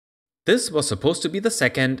This was supposed to be the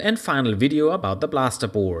second and final video about the Blaster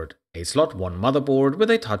board, a slot 1 motherboard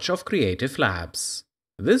with a touch of Creative Labs.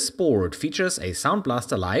 This board features a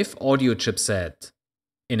SoundBlaster Live audio chipset.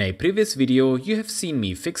 In a previous video, you have seen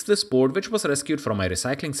me fix this board, which was rescued from a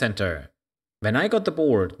recycling center. When I got the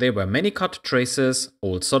board, there were many cut traces,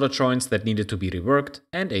 old solder joints that needed to be reworked,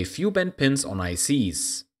 and a few bent pins on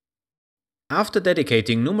ICs. After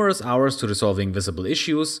dedicating numerous hours to resolving visible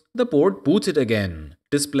issues, the board booted again,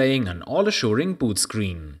 displaying an all-assuring boot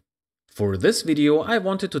screen. For this video, I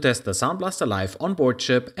wanted to test the SoundBlaster Live onboard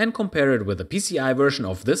chip and compare it with the PCI version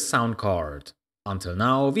of this sound card. Until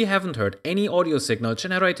now, we haven't heard any audio signal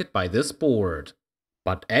generated by this board.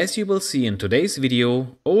 But as you will see in today's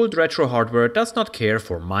video, old retro hardware does not care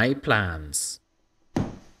for my plans.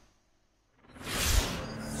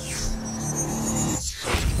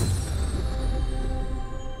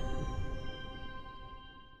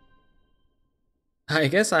 I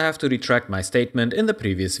guess I have to retract my statement in the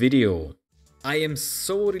previous video. I am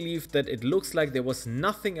so relieved that it looks like there was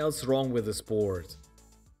nothing else wrong with this board.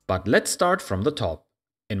 But let's start from the top.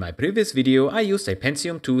 In my previous video, I used a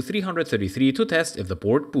Pentium 2 333 to test if the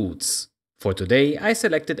board boots. For today, I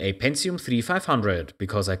selected a Pentium 3 500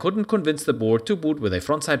 because I couldn't convince the board to boot with a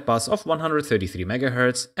frontside bus of 133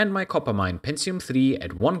 MHz and my Coppermine Pentium 3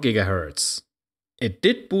 at 1 GHz. It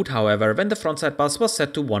did boot, however, when the frontside bus was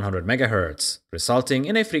set to 100 MHz, resulting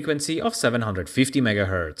in a frequency of 750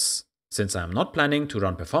 MHz. Since I am not planning to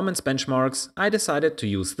run performance benchmarks, I decided to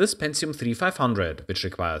use this Pentium 3 500, which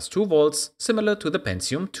requires 2 volts, similar to the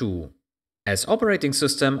Pentium 2. As operating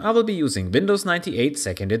system, I will be using Windows 98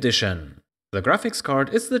 2nd edition. The graphics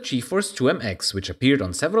card is the GeForce 2MX, which appeared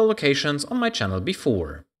on several occasions on my channel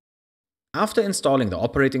before. After installing the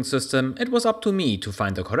operating system, it was up to me to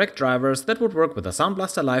find the correct drivers that would work with the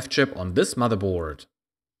SoundBlaster Live chip on this motherboard.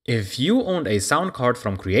 If you owned a sound card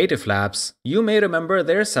from Creative Labs, you may remember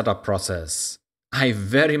their setup process. I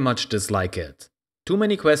very much dislike it. Too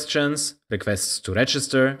many questions, requests to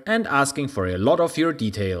register, and asking for a lot of your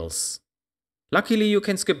details. Luckily, you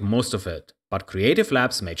can skip most of it, but Creative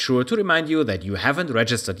Labs made sure to remind you that you haven't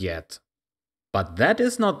registered yet. But that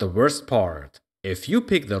is not the worst part. If you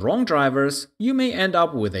pick the wrong drivers, you may end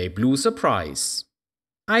up with a blue surprise.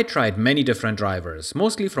 I tried many different drivers,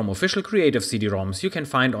 mostly from official Creative CD-ROMs you can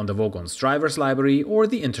find on the Vogon's drivers library or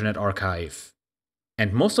the Internet Archive.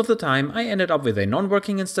 And most of the time I ended up with a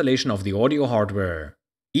non-working installation of the audio hardware.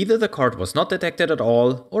 Either the card was not detected at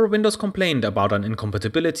all, or Windows complained about an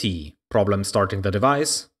incompatibility, problem starting the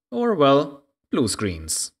device, or well, blue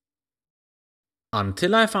screens.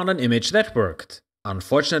 Until I found an image that worked.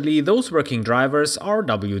 Unfortunately, those working drivers are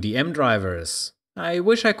WDM drivers. I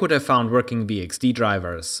wish I could have found working VXD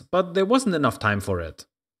drivers, but there wasn't enough time for it.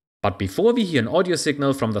 But before we hear an audio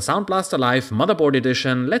signal from the SoundBlaster Live Motherboard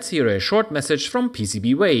Edition, let's hear a short message from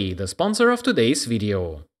PCBWay, the sponsor of today's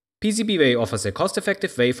video. PCBWay offers a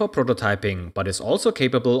cost-effective way for prototyping, but is also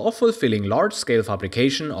capable of fulfilling large-scale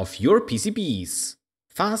fabrication of your PCBs.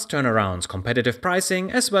 Fast turnarounds, competitive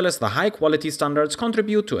pricing, as well as the high-quality standards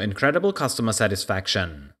contribute to incredible customer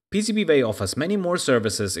satisfaction. PCBWay offers many more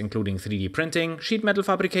services including 3D printing, sheet metal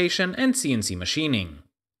fabrication, and CNC machining.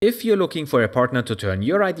 If you're looking for a partner to turn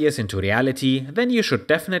your ideas into reality, then you should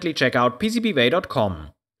definitely check out PCBWay.com.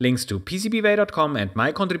 Links to PCBWay.com and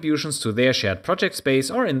my contributions to their shared project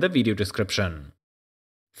space are in the video description.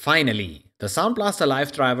 Finally, the SoundBlaster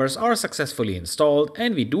Live drivers are successfully installed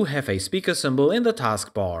and we do have a speaker symbol in the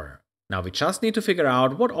taskbar. Now we just need to figure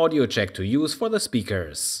out what audio jack to use for the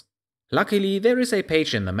speakers. Luckily, there is a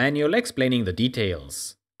page in the manual explaining the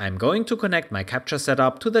details. I'm going to connect my capture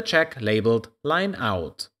setup to the jack labeled Line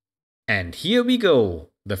Out. And here we go!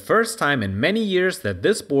 The first time in many years that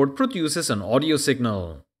this board produces an audio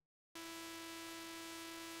signal.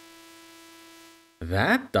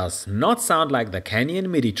 That does not sound like the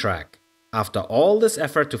Canyon MIDI track. After all this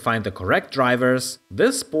effort to find the correct drivers,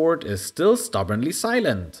 this board is still stubbornly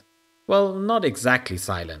silent. Well, not exactly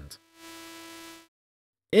silent.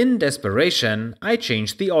 In desperation, I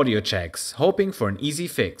changed the audio jacks, hoping for an easy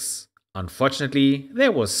fix. Unfortunately,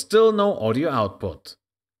 there was still no audio output.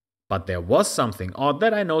 But there was something odd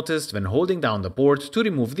that I noticed when holding down the board to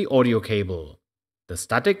remove the audio cable. The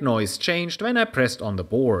static noise changed when I pressed on the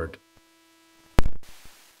board.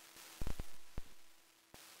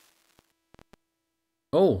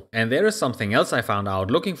 Oh, and there is something else I found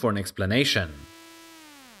out looking for an explanation.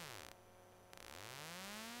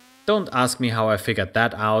 Don't ask me how I figured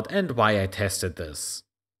that out and why I tested this.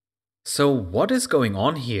 So what is going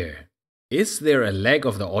on here? Is there a leg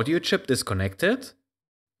of the audio chip disconnected?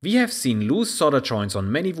 We have seen loose solder joints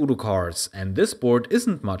on many Voodoo cards and this board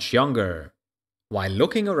isn't much younger. While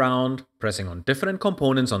looking around, pressing on different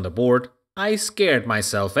components on the board, I scared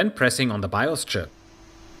myself when pressing on the BIOS chip.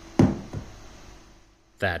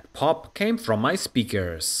 That pop came from my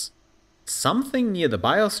speakers. Something near the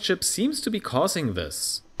BIOS chip seems to be causing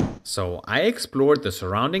this. So I explored the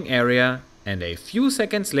surrounding area, and a few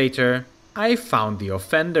seconds later, I found the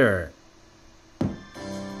offender.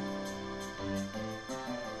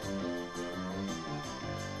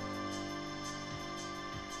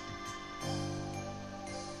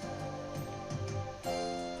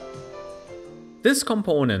 This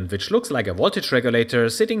component, which looks like a voltage regulator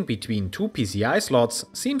sitting between two PCI slots,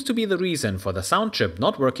 seems to be the reason for the sound chip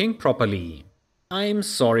not working properly. I'm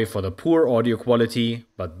sorry for the poor audio quality,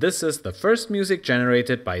 but this is the first music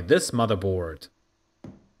generated by this motherboard.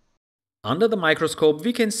 Under the microscope,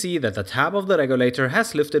 we can see that the tab of the regulator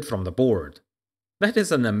has lifted from the board. That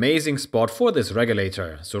is an amazing spot for this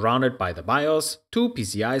regulator, surrounded by the BIOS, two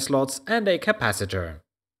PCI slots and a capacitor.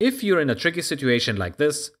 If you're in a tricky situation like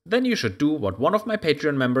this, then you should do what one of my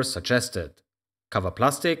Patreon members suggested. Cover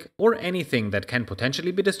plastic or anything that can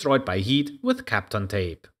potentially be destroyed by heat with Kapton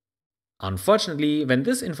tape. Unfortunately, when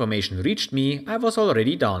this information reached me, I was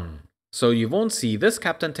already done. So you won't see this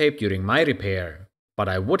Kapton tape during my repair. But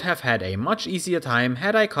I would have had a much easier time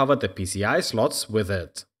had I covered the PCI slots with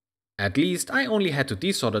it. At least I only had to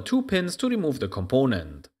desolder 2 pins to remove the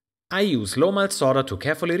component. I use low melt solder to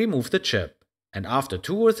carefully remove the chip. And after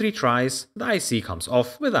 2 or 3 tries, the IC comes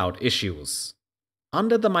off without issues.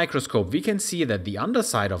 Under the microscope we can see that the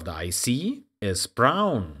underside of the IC is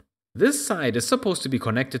brown. This side is supposed to be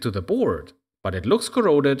connected to the board, but it looks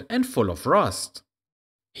corroded and full of rust.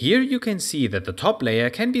 Here you can see that the top layer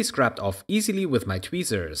can be scraped off easily with my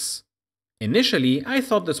tweezers. Initially I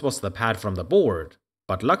thought this was the pad from the board,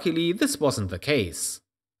 but luckily this wasn't the case.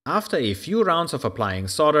 After a few rounds of applying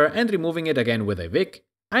solder and removing it again with a wick,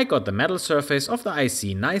 I got the metal surface of the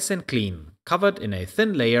IC nice and clean, covered in a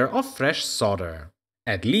thin layer of fresh solder.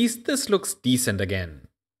 At least this looks decent again.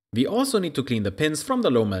 We also need to clean the pins from the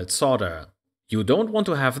low melt solder. You don't want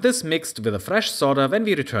to have this mixed with a fresh solder when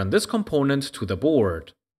we return this component to the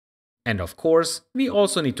board. And of course, we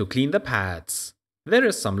also need to clean the pads. There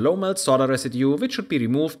is some low melt solder residue which should be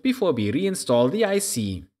removed before we reinstall the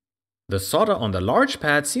IC. The solder on the large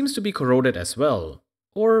pad seems to be corroded as well.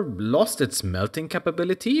 Or lost its melting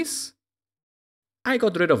capabilities? I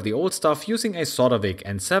got rid of the old stuff using a solder wick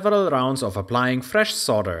and several rounds of applying fresh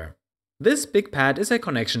solder. This big pad is a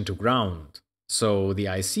connection to ground, so the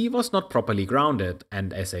IC was not properly grounded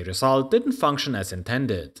and as a result didn't function as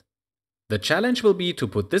intended. The challenge will be to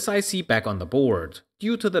put this IC back on the board,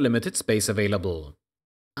 due to the limited space available.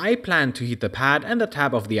 I plan to heat the pad and the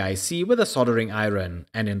tab of the IC with a soldering iron,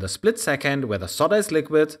 and in the split second where the solder is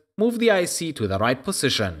liquid, move the IC to the right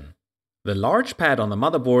position. The large pad on the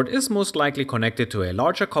motherboard is most likely connected to a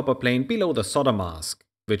larger copper plane below the solder mask,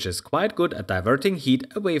 which is quite good at diverting heat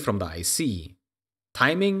away from the IC.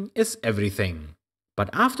 Timing is everything. But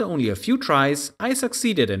after only a few tries, I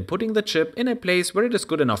succeeded in putting the chip in a place where it is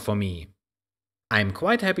good enough for me. I'm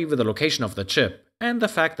quite happy with the location of the chip, and the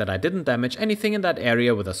fact that I didn't damage anything in that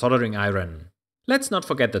area with a soldering iron. Let's not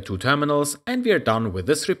forget the 2 terminals, and we're done with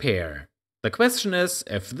this repair. The question is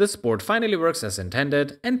if this board finally works as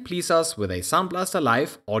intended and please us with a SoundBlaster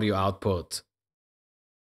Live audio output.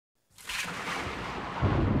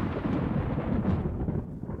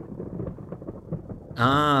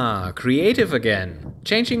 Ah, creative again,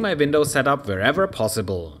 changing my Windows setup wherever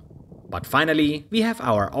possible. But finally, we have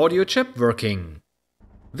our audio chip working.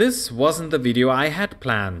 This wasn't the video I had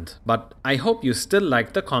planned, but I hope you still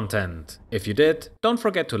liked the content. If you did, don't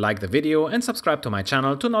forget to like the video and subscribe to my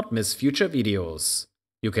channel to not miss future videos.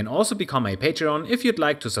 You can also become a Patreon if you'd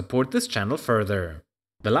like to support this channel further.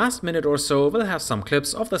 The last minute or so will have some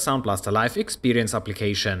clips of the SoundBlaster Live experience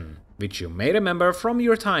application, which you may remember from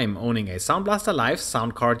your time owning a SoundBlaster Live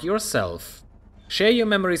sound card yourself. Share your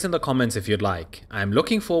memories in the comments if you'd like. I'm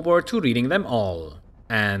looking forward to reading them all.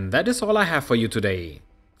 And that is all I have for you today.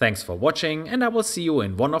 Thanks for watching, and I will see you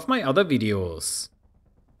in one of my other videos.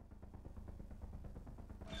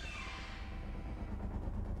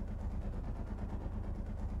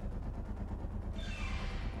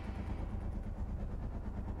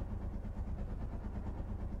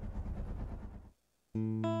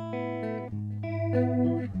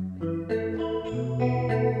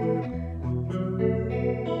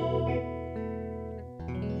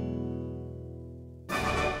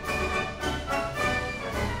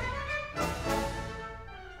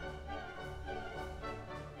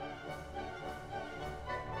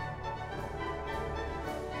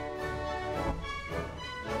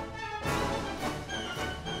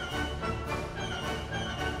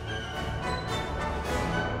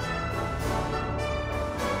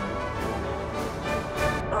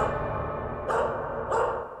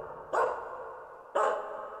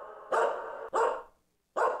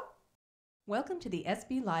 Welcome to the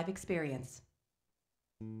SB Live experience.